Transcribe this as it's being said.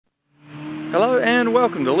Hello and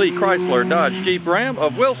welcome to Lee Chrysler Dodge Jeep Ram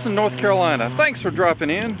of Wilson, North Carolina. Thanks for dropping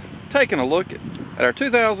in, taking a look at our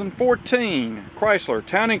 2014 Chrysler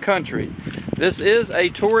Town & Country. This is a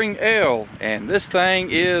Touring L and this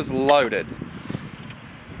thing is loaded.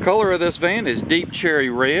 Color of this van is deep cherry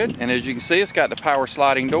red, and as you can see, it's got the power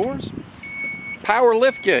sliding doors, power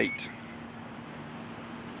lift gate.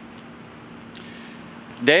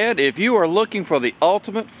 Dad, if you are looking for the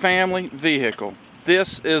ultimate family vehicle,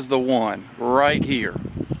 this is the one right here.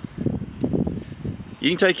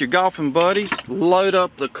 You can take your golfing buddies, load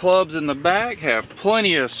up the clubs in the back, have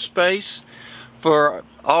plenty of space for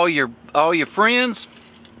all your friends.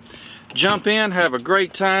 Jump in, have a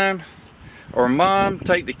great time, or mom,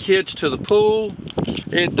 take the kids to the pool.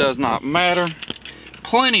 It does not matter.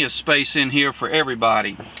 Plenty of space in here for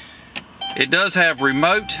everybody. It does have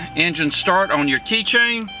remote engine start on your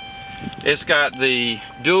keychain. It's got the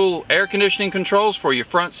dual air conditioning controls for your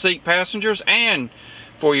front seat passengers and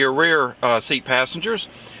for your rear seat passengers.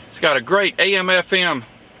 It's got a great AM/FM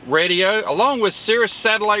radio along with Sirius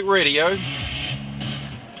satellite radio.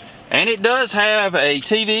 And it does have a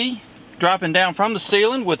TV dropping down from the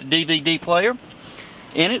ceiling with a DVD player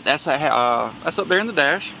in it. That's up there in the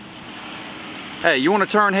dash. Hey, you want to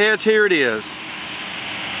turn heads? Here it is.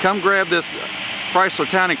 Come grab this Chrysler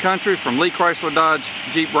Town & Country from Lee Chrysler Dodge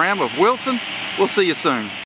Jeep Ram of Wilson. We'll see you soon.